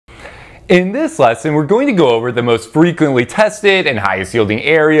In this lesson, we're going to go over the most frequently tested and highest yielding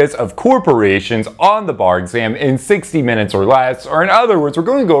areas of corporations on the bar exam in 60 minutes or less, or in other words, we're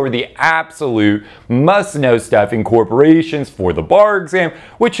going to go over the absolute must-know stuff in corporations for the bar exam,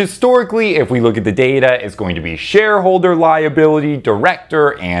 which historically, if we look at the data, is going to be shareholder liability,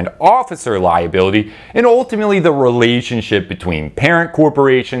 director and officer liability, and ultimately the relationship between parent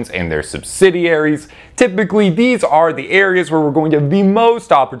corporations and their subsidiaries. Typically, these are the areas where we're going to have the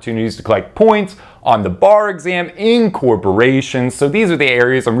most opportunities to collect points on the bar exam in corporations. So these are the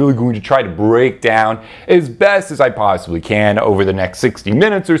areas I'm really going to try to break down as best as I possibly can over the next 60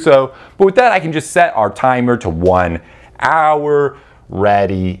 minutes or so. But with that, I can just set our timer to 1 hour.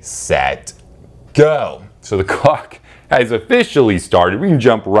 Ready, set, go. So the clock has officially started. We can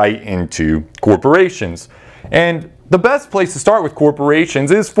jump right into corporations. And the best place to start with corporations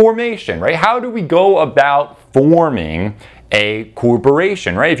is formation, right? How do we go about forming a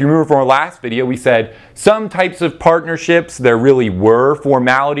corporation, right? If you remember from our last video, we said some types of partnerships, there really were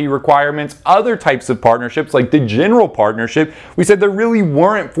formality requirements. Other types of partnerships, like the general partnership, we said there really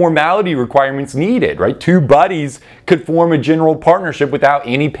weren't formality requirements needed, right? Two buddies could form a general partnership without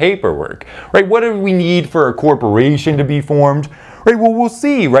any paperwork, right? What do we need for a corporation to be formed? Right, well, we'll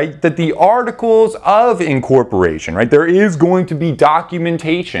see, right, that the articles of incorporation, right, there is going to be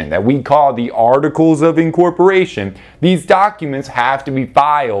documentation that we call the articles of incorporation. These documents have to be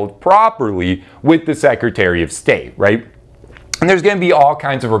filed properly with the Secretary of State, right? And there's going to be all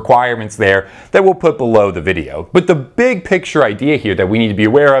kinds of requirements there that we'll put below the video. But the big picture idea here that we need to be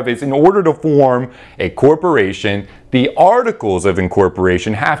aware of is in order to form a corporation, the articles of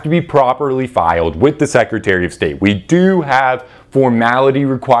incorporation have to be properly filed with the Secretary of State. We do have formality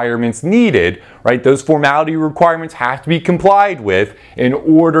requirements needed, right? Those formality requirements have to be complied with in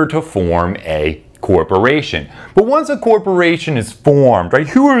order to form a corporation. But once a corporation is formed, right,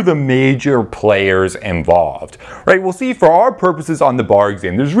 who are the major players involved? Right, we'll see for our purposes on the bar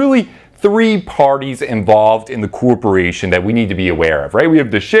exam, there's really three parties involved in the corporation that we need to be aware of, right? We have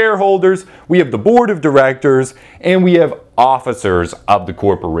the shareholders, we have the board of directors, and we have officers of the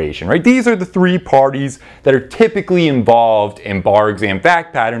corporation, right? These are the three parties that are typically involved in bar exam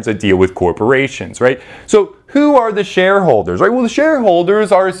fact patterns that deal with corporations, right? So who are the shareholders, right? Well, the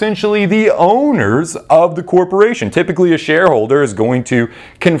shareholders are essentially the owners of the corporation. Typically, a shareholder is going to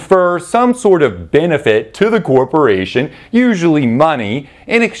confer some sort of benefit to the corporation, usually money,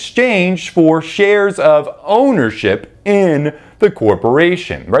 in exchange for shares of ownership in the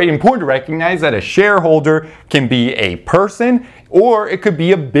corporation, right? Important to recognize that a shareholder can be a person or it could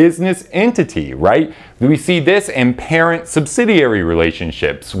be a business entity, right? We see this in parent-subsidiary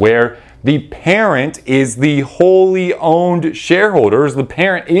relationships where the parent is the wholly owned shareholders. The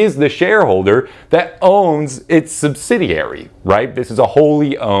parent is the shareholder that owns its subsidiary, right? This is a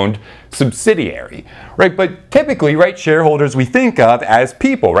wholly owned subsidiary, right? But typically, right, shareholders we think of as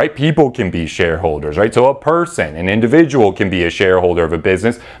people, right? People can be shareholders, right? So a person, an individual can be a shareholder of a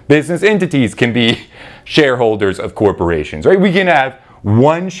business. Business entities can be shareholders of corporations, right? We can have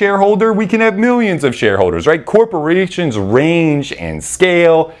one shareholder, we can have millions of shareholders, right? Corporations range in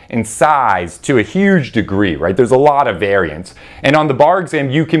scale and size to a huge degree, right? There's a lot of variance. And on the bar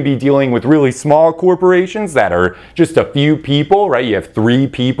exam, you can be dealing with really small corporations that are just a few people, right? You have three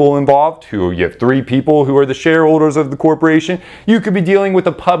people involved, you have three people who are the shareholders of the corporation. You could be dealing with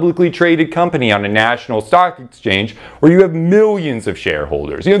a publicly traded company on a national stock exchange where you have millions of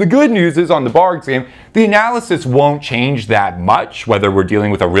shareholders. You know, the good news is on the bar exam, the analysis won't change that much, whether we're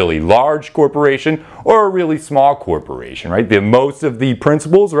dealing with a really large corporation or a really small corporation, right? Most of the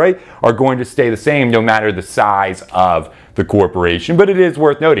principles, right, are going to stay the same no matter the size of the corporation. But it is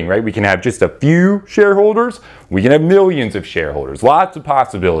worth noting, right? We can have just a few shareholders. We can have millions of shareholders. Lots of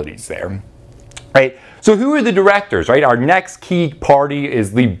possibilities there, right? So who are the directors, right? Our next key party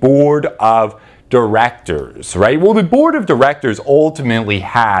is the board of directors, right? Well, the board of directors ultimately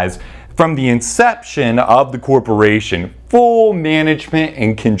has, from the inception of the corporation, full management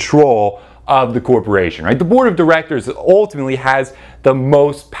and control of the corporation, right? The board of directors ultimately has the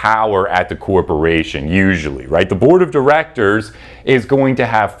most power at the corporation, usually, right? The board of directors is going to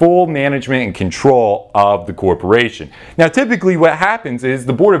have full management and control of the corporation. Now, typically what happens is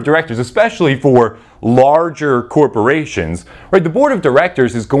the board of directors, especially for larger corporations, right, the board of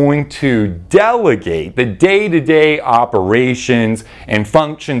directors is going to delegate the day-to-day operations and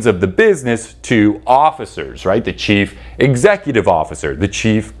functions of the business to officers, right? The chief executive officer, the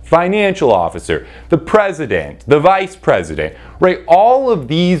chief financial officer, the president, the vice president, right? All of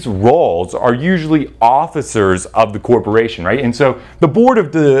these roles are usually officers of the corporation, right? And so the board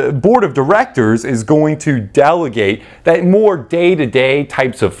of directors is going to delegate that more day-to-day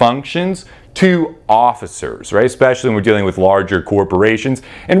types of functions to officers, right? Especially when we're dealing with larger corporations.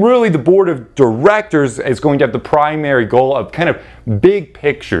 And really the board of directors is going to have the primary goal of kind of big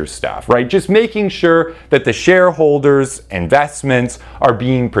picture stuff, right? Just making sure that the shareholders' investments are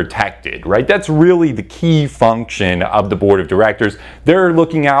being protected, right? That's really the key function of the board of directors. They're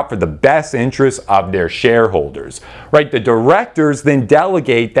looking out for the best interests of their shareholders, right? The directors then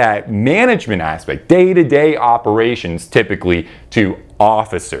delegate that management aspect, day-to-day operations, typically to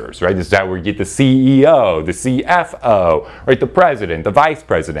officers, right? This is how we get the CEO, the CFO, right? The president, the vice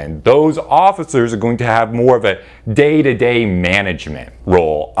president. Those officers are going to have more of a day-to-day management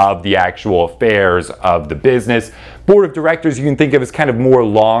role of the actual affairs of the business. Board of directors you can think of as kind of more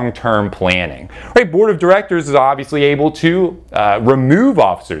long-term planning, right? Board of directors is obviously able to remove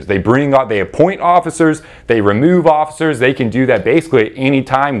officers. They appoint officers, they remove officers. They can do that basically at any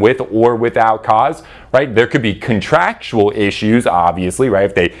time with or without cause, right? There could be contractual issues, obviously, right?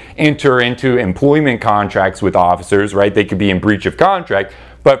 If they enter into employment contracts with officers, right, they could be in breach of contract.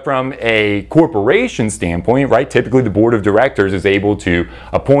 But from a corporation standpoint, right, typically the board of directors is able to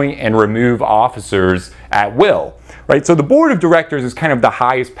appoint and remove officers at will, right? So the board of directors is kind of the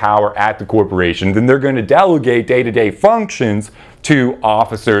highest power at the corporation. Then they're going to delegate day-to-day functions to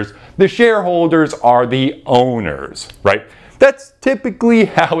officers. The shareholders are the owners, right? That's typically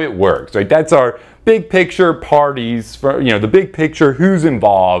how it works, right? That's our big picture parties, for, the big picture, who's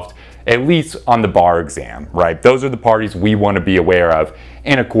involved, at least on the bar exam, right? Those are the parties we want to be aware of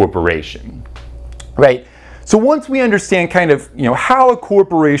in a corporation, right? So once we understand kind of, how a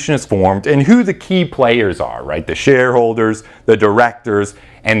corporation is formed and who the key players are, right? The shareholders, the directors,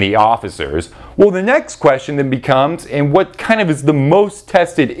 and the officers. Well, the next question then becomes, and what kind of is the most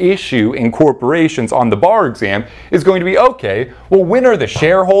tested issue in corporations on the bar exam is going to be, okay, well, when are the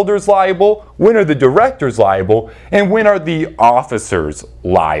shareholders liable? When are the directors liable? And when are the officers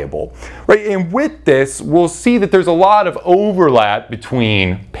liable? Right? And with this, we'll see that there's a lot of overlap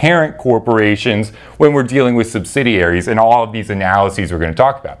between parent corporations when we're dealing with subsidiaries and all of these analyses we're going to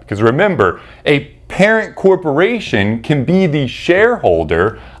talk about. Because remember, a parent corporation can be the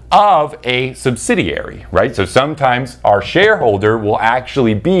shareholder of a subsidiary, right? So sometimes our shareholder will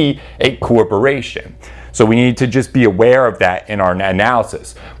actually be a corporation. So we need to just be aware of that in our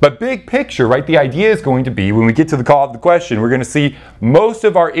analysis. But big picture, right, the idea is going to be when we get to the call of the question, we're going to see most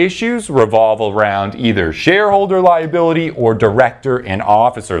of our issues revolve around either shareholder liability or director and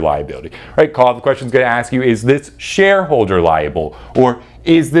officer liability, right? Call of the question is going to ask you, is this shareholder liable? Or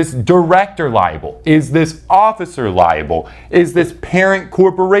is this director liable? Is this officer liable? Is this parent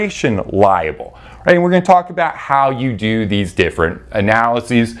corporation liable? Right, and we're going to talk about how you do these different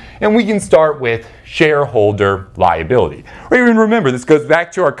analyses, and we can start with shareholder liability. Right, and remember, this goes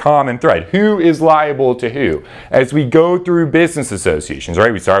back to our common thread. Who is liable to who? As we go through business associations,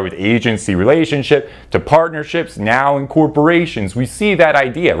 right, we start with agency relationship to partnerships, now in corporations, we see that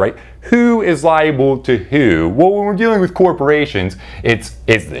idea, right? Who is liable to who? Well, when we're dealing with corporations, is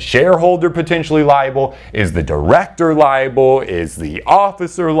the shareholder potentially liable? Is the director liable? Is the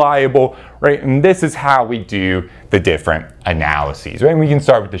officer liable? Right, and this is how we do the different analyses, right? And we can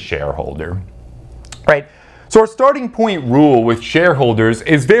start with the shareholder, right? So our starting point rule with shareholders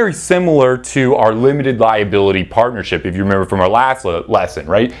is very similar to our limited liability partnership, if you remember from our last lesson,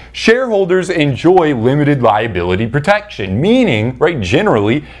 right? Shareholders enjoy limited liability protection, meaning, right,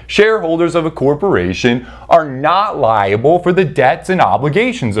 generally, shareholders of a corporation are not liable for the debts and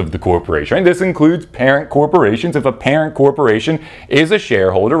obligations of the corporation, right? This includes parent corporations. If a parent corporation is a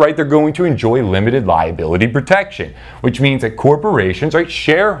shareholder, right, they're going to enjoy limited liability protection, which means that corporations, right,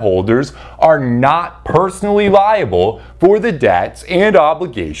 shareholders are not personally liable for the debts and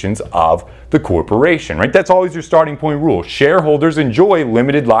obligations of the corporation, right? That's always your starting point rule. Shareholders enjoy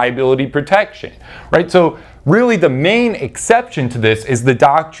limited liability protection, right? So really the main exception to this is the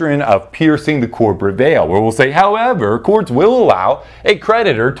doctrine of piercing the corporate veil, where we'll say, however, courts will allow a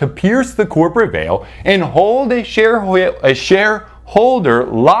creditor to pierce the corporate veil and hold a shareholder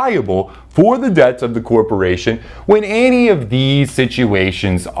liable for the debts of the corporation when any of these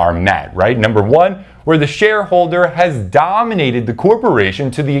situations are met, right? Number one, where the shareholder has dominated the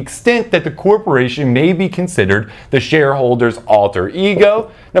corporation to the extent that the corporation may be considered the shareholder's alter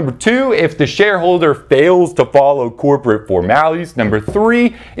ego. Number two, if the shareholder fails to follow corporate formalities. Number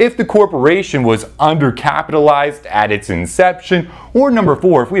three, if the corporation was undercapitalized at its inception. Or number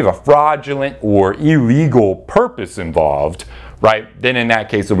four, if we have a fraudulent or illegal purpose involved, right, then in that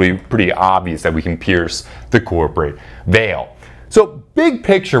case it'll be pretty obvious that we can pierce the corporate veil. So big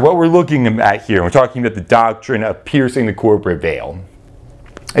picture, what we're looking at here, we're talking about the doctrine of piercing the corporate veil,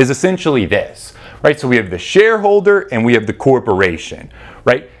 is essentially this, right? So we have the shareholder and we have the corporation,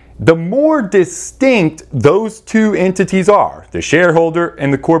 right? The more distinct those two entities are, the shareholder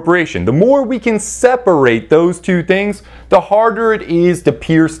and the corporation, the more we can separate those two things, the harder it is to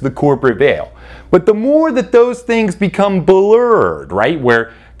pierce the corporate veil. But the more that those things become blurred, right,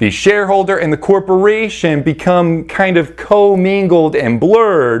 where the shareholder and the corporation become kind of commingled and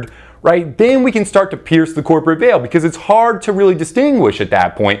blurred, right, then we can start to pierce the corporate veil, because it's hard to really distinguish at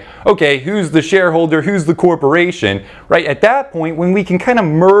that point, okay, who's the shareholder, who's the corporation, right? At that point, when we can kind of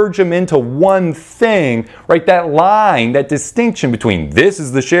merge them into one thing, right, that line, that distinction between this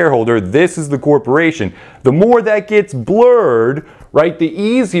is the shareholder, this is the corporation, the more that gets blurred, right, the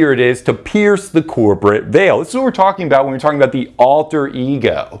easier it is to pierce the corporate veil. This is what we're talking about when we're talking about the alter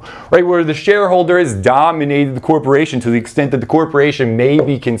ego, right, where the shareholder has dominated the corporation to the extent that the corporation may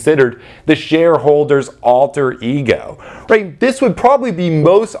be considered the shareholder's alter ego, right? This would probably be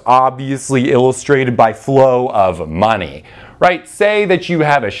most obviously illustrated by flow of money, right? Say that you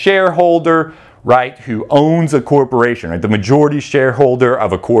have a shareholder, right, who owns a corporation, right, the majority shareholder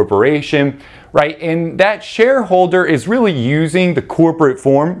of a corporation, right, and that shareholder is really using the corporate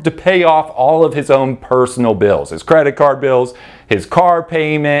form to pay off all of his own personal bills, his credit card bills, his car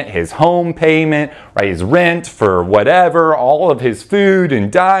payment, his home payment, right, his rent for whatever, all of his food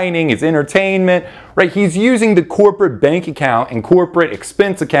and dining, his entertainment, right, he's using the corporate bank account and corporate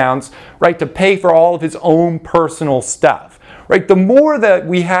expense accounts, right, to pay for all of his own personal stuff. Right, the more that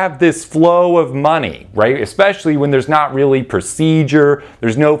we have this flow of money, right, especially when there's not really procedure,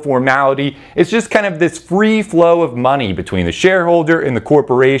 there's no formality, it's just kind of this free flow of money between the shareholder and the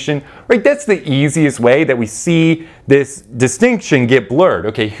corporation, right? That's the easiest way that we see this distinction get blurred.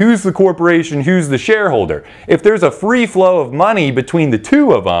 Okay, who's the corporation, who's the shareholder? If there's a free flow of money between the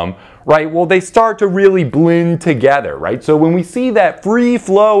two of them, right, well, they start to really blend together, right? So when we see that free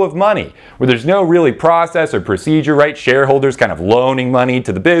flow of money, where there's no really process or procedure, right, shareholders kind of loaning money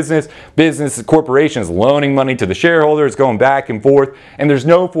to the business, corporations loaning money to the shareholders, going back and forth, and there's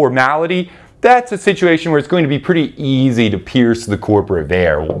no formality, that's a situation where it's going to be pretty easy to pierce the corporate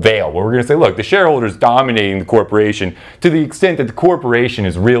veil, where we're going to say, look, the shareholder's dominating the corporation to the extent that the corporation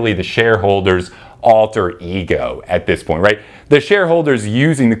is really the shareholder's alter ego at this point, right? The shareholder's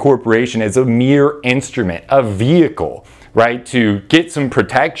using the corporation as a mere instrument, a vehicle, right, to get some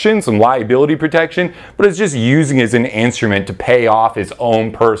protection, some liability protection, but it's just using it as an instrument to pay off his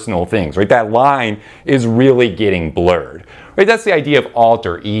own personal things, right? That line is really getting blurred, right? That's the idea of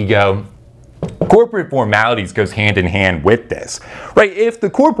alter ego. Corporate formalities goes hand in hand with this, right? If the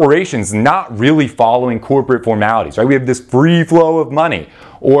corporation's not really following corporate formalities, right? We have this free flow of money,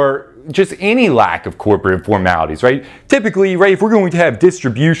 or just any lack of corporate formalities, right? Typically, right, if we're going to have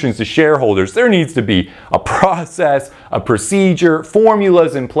distributions to shareholders, there needs to be a process, a procedure,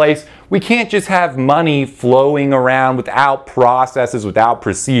 formulas in place. We can't just have money flowing around without processes, without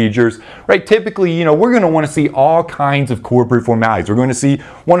procedures, right? Typically, you know, we're going to want to see all kinds of corporate formalities. We're going to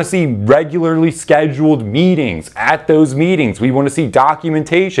want to see regularly scheduled meetings. At those meetings, we want to see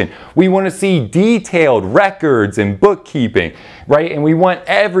documentation. We want to see detailed records and bookkeeping, right? And we want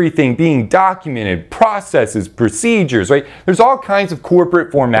everything being documented, processes, procedures, right? There's all kinds of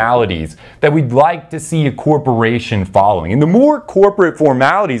corporate formalities that we'd like to see a corporation following. And the more corporate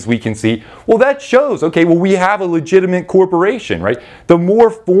formalities we can see, well, that shows, okay, well, we have a legitimate corporation, right? The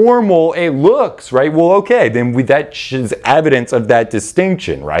more formal it looks, right? Well, okay, then that is evidence of that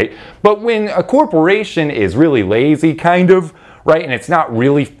distinction, right? But when a corporation is really lazy, kind of, right, and it's not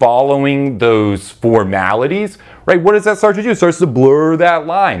really following those formalities, right, what does that start to do? It starts to blur that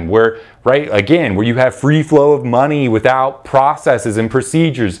line where, right, again, where you have free flow of money without processes and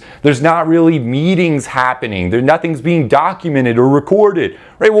procedures. There's not really meetings happening. Nothing's being documented or recorded,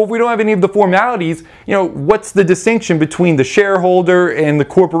 right? Well, if we don't have any of the formalities, you know, what's the distinction between the shareholder and the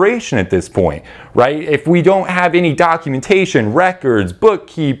corporation at this point, right? If we don't have any documentation, records,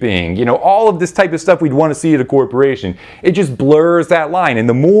 bookkeeping, you know, all of this type of stuff we'd want to see at a corporation, it just blurs that line. And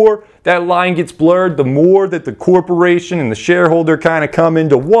the more that line gets blurred, the more that the corporation and the shareholder kind of come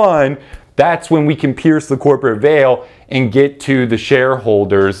into one, that's when we can pierce the corporate veil and get to the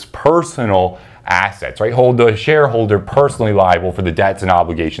shareholder's personal assets, right? Hold the shareholder personally liable for the debts and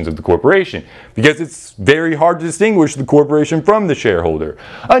obligations of the corporation, because it's very hard to distinguish the corporation from the shareholder.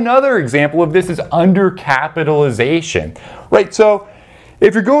 Another example of this is undercapitalization, right? So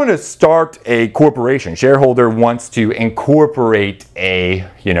if you're going to start a corporation, shareholder wants to incorporate a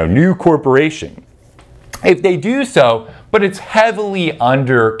new corporation. If they do so but it's heavily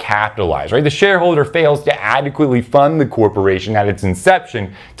undercapitalized, right? The shareholder fails to adequately fund the corporation at its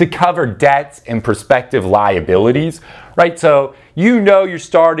inception to cover debts and prospective liabilities, right? So you know you're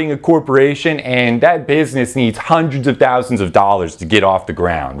starting a corporation and that business needs hundreds of thousands of dollars to get off the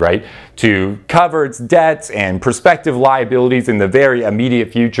ground, right? To cover its debts and prospective liabilities in the very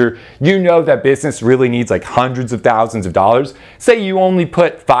immediate future. You know that business really needs like hundreds of thousands of dollars. Say you only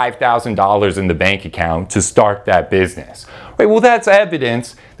put $5,000 in the bank account to start that business. Right? Well, that's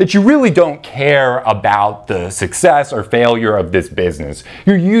evidence that you really don't care about the success or failure of this business.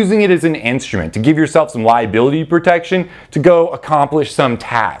 You're using it as an instrument to give yourself some liability protection to go accomplish some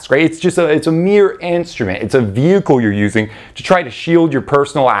task, right? It's a mere instrument. It's a vehicle you're using to try to shield your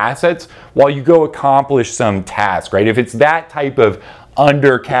personal assets while you go accomplish some task, right? If it's that type of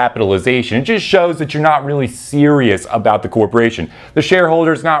undercapitalization, it just shows that you're not really serious about the corporation. The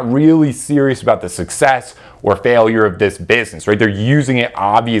shareholder is not really serious about the success or failure of this business, right? They're using it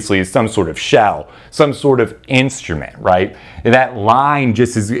obviously as some sort of shell, some sort of instrument, right? And that line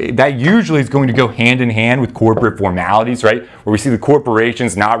that usually is going to go hand in hand with corporate formalities, right? Where we see the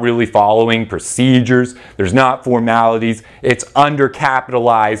corporation's not really following procedures, there's not formalities, it's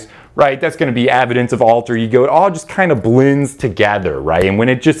undercapitalized, right? That's going to be evidence of alter ego. It all just kind of blends together, right? And when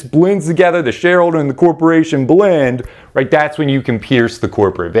it just blends together, the shareholder and the corporation blend, right? That's when you can pierce the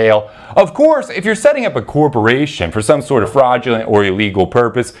corporate veil. Of course, if you're setting up a corporation for some sort of fraudulent or illegal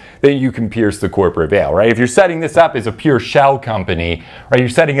purpose, then you can pierce the corporate veil, right? If you're setting this up as a pure shell company, right? You're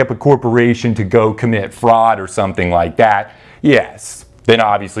setting up a corporation to go commit fraud or something like that, yes, then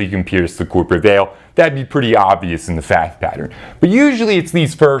obviously you can pierce the corporate veil. That'd be pretty obvious in the fact pattern. But usually it's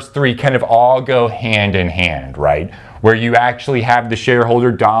these first three kind of all go hand in hand, right? Where you actually have the shareholder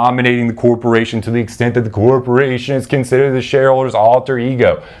dominating the corporation to the extent that the corporation is considered the shareholder's alter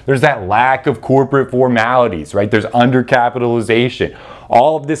ego. There's that lack of corporate formalities, right? There's undercapitalization.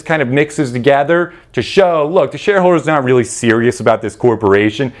 All of this kind of mixes together to show, look, the shareholder's not really serious about this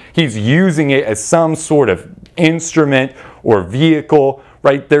corporation. He's using it as some sort of instrument or vehicle,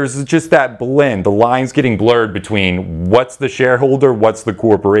 right? There's just that blend, the lines getting blurred between what's the shareholder, what's the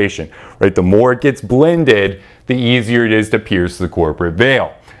corporation, right? The more it gets blended, the easier it is to pierce the corporate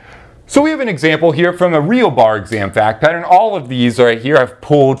veil. So we have an example here from a real bar exam fact pattern. All of these right here I've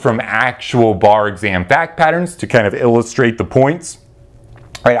pulled from actual bar exam fact patterns to kind of illustrate the points.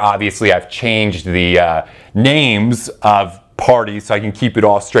 Right, obviously I've changed the names of parties so I can keep it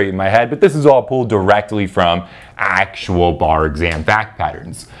all straight in my head, but this is all pulled directly from actual bar exam fact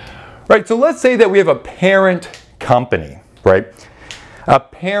patterns. Right, so let's say that we have a parent company, right? A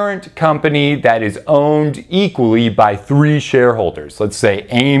parent company that is owned equally by 3 shareholders. Let's say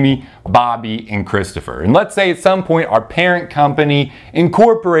Amy, Bobby, and Christopher. And let's say at some point our parent company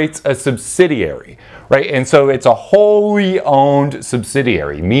incorporates a subsidiary, right? And so it's a wholly owned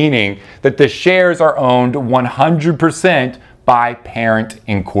subsidiary, meaning that the shares are owned 100% by Parent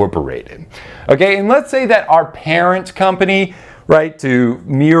Incorporated. Okay, and let's say that our parent company, right, to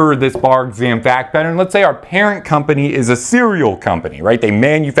mirror this bar exam fact pattern, let's say our parent company is a cereal company, right? They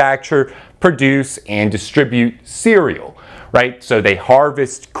manufacture, produce, and distribute cereal, right? So they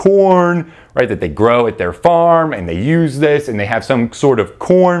harvest corn, right, that they grow at their farm, and they use this, and they have some sort of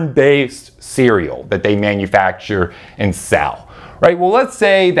corn-based cereal that they manufacture and sell. Right, well, let's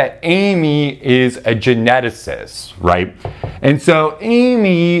say that Amy is a geneticist, right? And so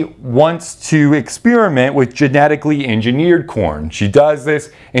Amy wants to experiment with genetically engineered corn. She does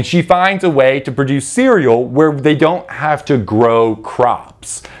this and she finds a way to produce cereal where they don't have to grow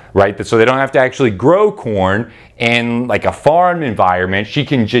crops, right? So they don't have to actually grow corn in like a farm environment. She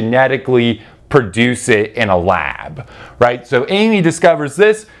can genetically produce it in a lab, right? So Amy discovers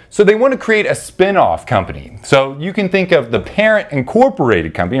this. So they want to create a spin-off company. So you can think of the Parent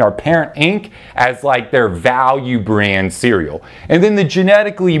Incorporated company, our Parent Inc., as like their value brand cereal. And then the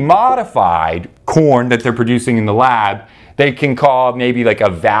genetically modified corn that they're producing in the lab, they can call maybe like a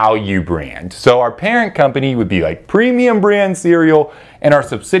value brand. So our parent company would be like premium brand cereal, and our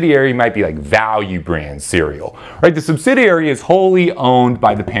subsidiary might be like value brand cereal, right? The subsidiary is wholly owned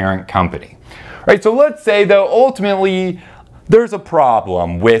by the parent company, right? So let's say though, ultimately, there's a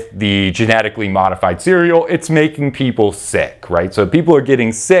problem with the genetically modified cereal. It's making people sick, right? So people are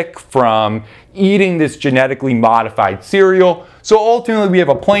getting sick from eating this genetically modified cereal. So ultimately we have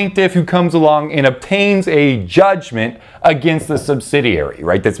a plaintiff who comes along and obtains a judgment against the subsidiary,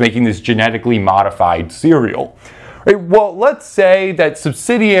 right? That's making this genetically modified cereal. Right? Well, let's say that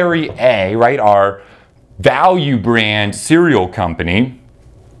subsidiary A, right, our value brand cereal company,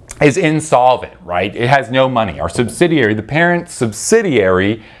 is insolvent, right? It has no money. Our subsidiary, the parent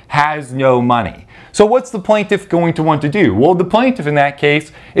subsidiary, has no money. So what's the plaintiff going to want to do? Well, the plaintiff in that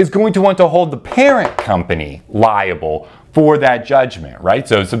case is going to want to hold the parent company liable for that judgment, right?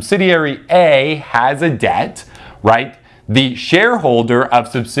 So subsidiary A has a debt, right? The shareholder of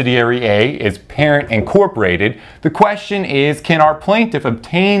subsidiary A is Parent Incorporated. The question is, can our plaintiff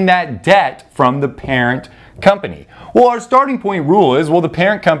obtain that debt from the parent company? Well, our starting point rule is, well, the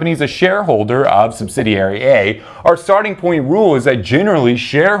parent company is a shareholder of subsidiary A. Our starting point rule is that generally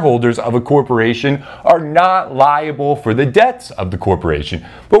shareholders of a corporation are not liable for the debts of the corporation.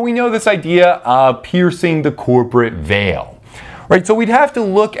 But we know this idea of piercing the corporate veil. Right, so we'd have to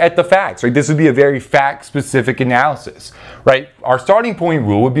look at the facts, right? This would be a very fact-specific analysis, right? Our starting point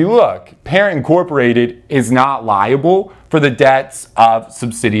rule would be, look, Parent Incorporated is not liable for the debts of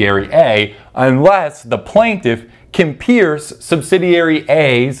subsidiary A unless the plaintiff can pierce subsidiary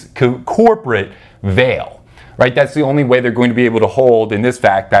A's corporate veil, right? That's the only way they're going to be able to hold, in this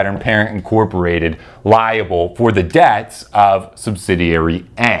fact pattern, Parent Incorporated liable for the debts of subsidiary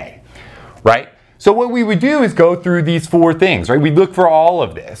A, right? So what we would do is go through these four things, right? We'd look for all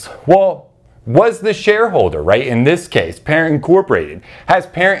of this. Well, was the shareholder, right, in this case, Parent Incorporated, has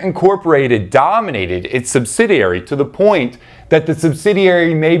Parent Incorporated dominated its subsidiary to the point that the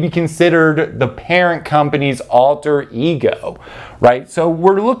subsidiary may be considered the parent company's alter ego, right? So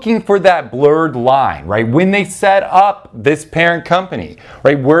we're looking for that blurred line, right? When they set up this parent company,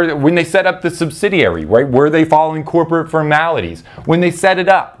 right? When they set up the subsidiary, right? Were they following corporate formalities? When they set it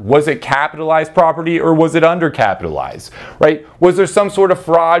up, was it capitalized property or was it undercapitalized, right? Was there some sort of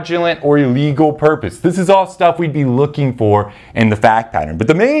fraudulent or illegal purpose? This is all stuff we'd be looking for in the fact pattern. But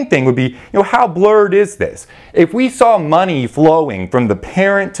the main thing would be, how blurred is this? If we saw money flowing from the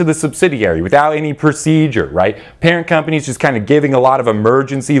parent to the subsidiary without any procedure, right? Parent companies just kind of giving a lot of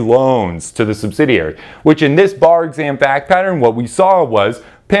emergency loans to the subsidiary, which in this bar exam fact pattern, what we saw was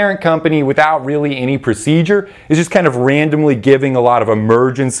parent company without really any procedure is just kind of randomly giving a lot of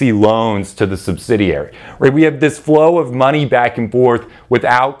emergency loans to the subsidiary, right? We have this flow of money back and forth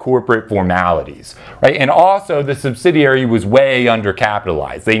without corporate formalities, right? And also the subsidiary was way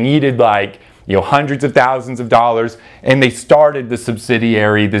undercapitalized. They needed hundreds of thousands of dollars, and they started the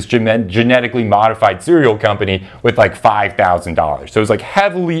subsidiary, this genetically modified cereal company, with $5,000. So it was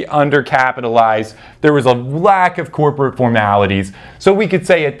heavily undercapitalized. There was a lack of corporate formalities. So we could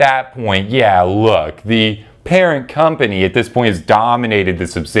say at that point, yeah, look, the parent company at this point has dominated the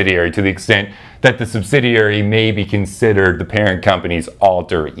subsidiary to the extent that the subsidiary may be considered the parent company's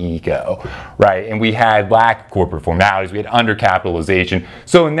alter ego, right? And we had lack of corporate formalities, we had undercapitalization.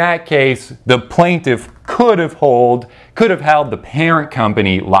 So in that case, the plaintiff could have held the parent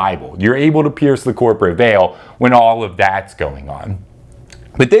company liable. You're able to pierce the corporate veil when all of that's going on.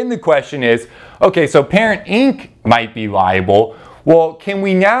 But then the question is, okay, so Parent Inc. might be liable. Well, can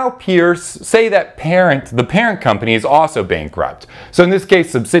we now say that the parent company is also bankrupt? So in this case,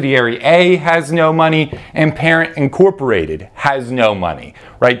 subsidiary A has no money and Parent Incorporated has no money,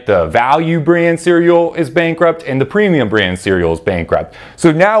 right? The value brand cereal is bankrupt and the premium brand cereal is bankrupt.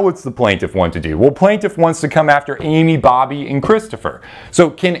 So now what's the plaintiff want to do? Well, plaintiff wants to come after Amy, Bobby, and Christopher.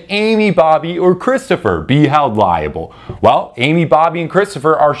 So can Amy, Bobby, or Christopher be held liable? Well, Amy, Bobby, and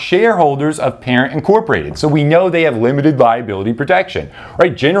Christopher are shareholders of Parent Incorporated. So we know they have limited liability protection.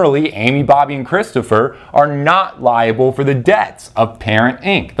 Right? Generally, Amy, Bobby, and Christopher are not liable for the debts of Parent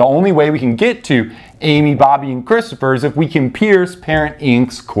Inc. The only way we can get to Amy, Bobby, and Christopher is if we can pierce Parent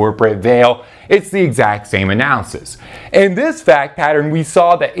Inc.'s corporate veil. It's the exact same analysis. In this fact pattern, we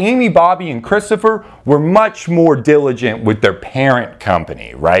saw that Amy, Bobby, and Christopher were much more diligent with their parent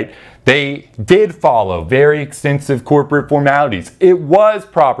company, right? They did follow very extensive corporate formalities. It was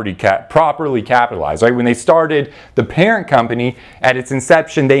properly capitalized, right? When they started the parent company, at its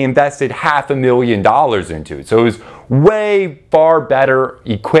inception, they invested $500,000 into it. So it was way far better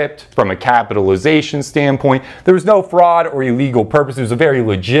equipped from a capitalization standpoint. There was no fraud or illegal purpose. It was a very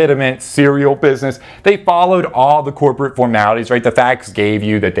legitimate cereal business. They followed all the corporate formalities, right? The facts gave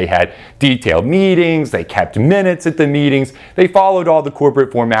you that they had detailed meetings, they kept minutes at the meetings, they followed all the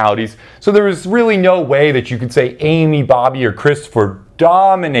corporate formalities. So there was really no way that you could say Amy, Bobby, or Christopher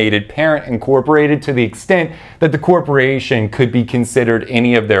dominated Parent Incorporated to the extent that the corporation could be considered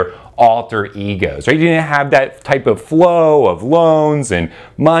any of their alter egos, right? You didn't have that type of flow of loans and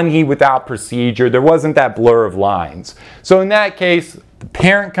money without procedure. There wasn't that blur of lines. So in that case, the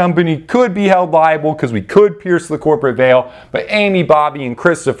parent company could be held liable because we could pierce the corporate veil, but Amy, Bobby, and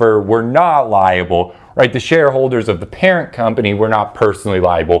Christopher were not liable, right? The shareholders of the parent company were not personally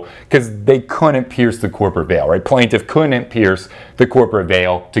liable because they couldn't pierce the corporate veil, right? Plaintiff couldn't pierce the corporate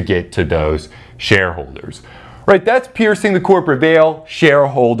veil to get to those shareholders, right? That's piercing the corporate veil,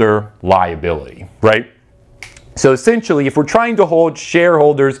 shareholder liability, right? So essentially, if we're trying to hold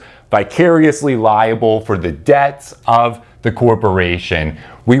shareholders vicariously liable for the debts of the corporation,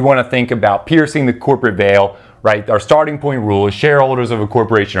 we want to think about piercing the corporate veil, right? Our starting point rule is shareholders of a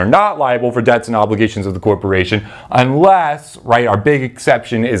corporation are not liable for debts and obligations of the corporation unless, right, our big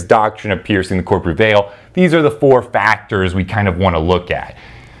exception is doctrine of piercing the corporate veil. These are the 4 factors we kind of want to look at.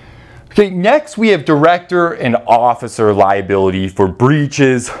 Okay, next we have director and officer liability for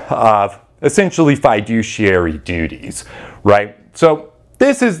breaches of essentially fiduciary duties, right? So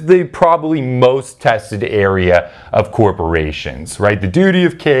this is the probably most tested area of corporations, right? The duty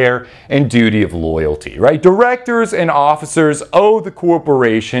of care and duty of loyalty, right? Directors and officers owe the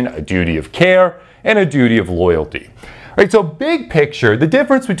corporation a duty of care and a duty of loyalty. Right, so big picture, the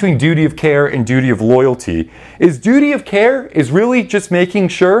difference between duty of care and duty of loyalty is duty of care is really just making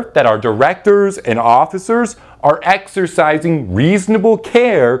sure that our directors and officers are exercising reasonable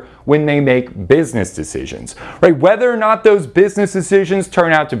care when they make business decisions, right? Whether or not those business decisions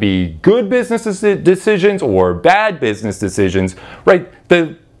turn out to be good business decisions or bad business decisions, right?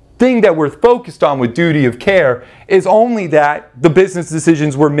 The thing that we're focused on with duty of care is only that the business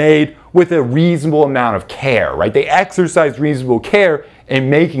decisions were made with a reasonable amount of care, right? They exercise reasonable care in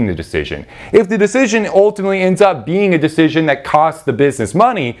making the decision. If the decision ultimately ends up being a decision that costs the business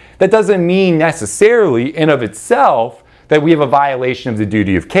money, that doesn't mean necessarily in of itself that we have a violation of the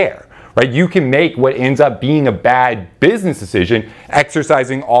duty of care, right? You can make what ends up being a bad business decision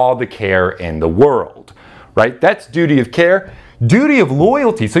exercising all the care in the world, right? That's duty of care. Duty of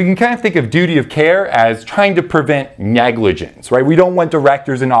loyalty, so you can kind of think of duty of care as trying to prevent negligence, right? We don't want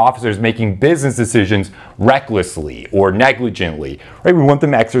directors and officers making business decisions recklessly or negligently, right? We want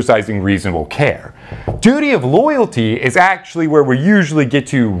them exercising reasonable care. Duty of loyalty is actually where we usually get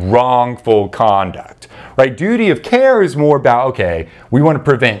to wrongful conduct, right? Duty of care is more about, okay, we want to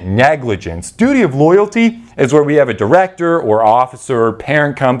prevent negligence. Duty of loyalty is where we have a director or officer or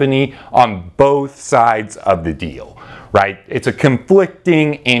parent company on both sides of the deal. Right? It's a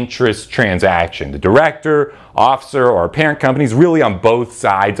conflicting interest transaction. The director, officer, or parent company is really on both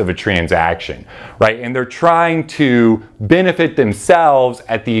sides of a transaction, right? And they're trying to benefit themselves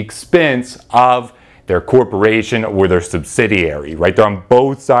at the expense of their corporation or their subsidiary, right? They're on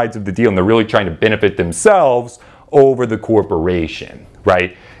both sides of the deal and they're really trying to benefit themselves over the corporation,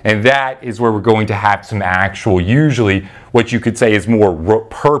 right? And that is where we're going to have some actual, usually what you could say is more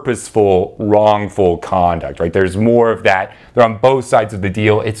purposeful, wrongful conduct, right? There's more of that. They're on both sides of the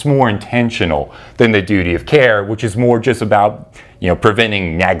deal. It's more intentional than the duty of care, which is more just about,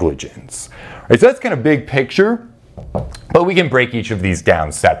 preventing negligence. Right, so that's kind of big picture, but we can break each of these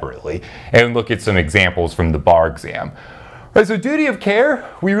down separately and look at some examples from the bar exam. Right, so duty of care,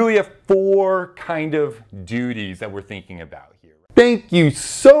 we really have 4 kind of duties that we're thinking about here. Thank you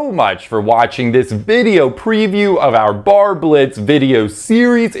so much for watching this video preview of our Bar Blitz video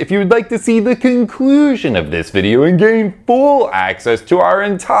series. If you would like to see the conclusion of this video and gain full access to our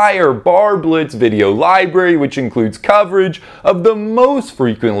entire Bar Blitz video library, which includes coverage of the most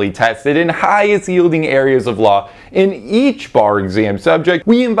frequently tested and highest yielding areas of law in each bar exam subject,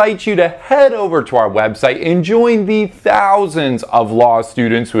 we invite you to head over to our website and join the thousands of law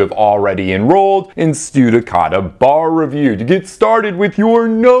students who have already enrolled in Studicata Bar Review. To get started with your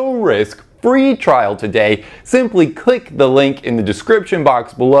no-risk free trial today, simply click the link in the description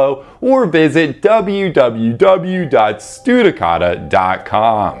box below or visit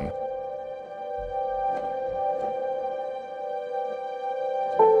www.studicata.com.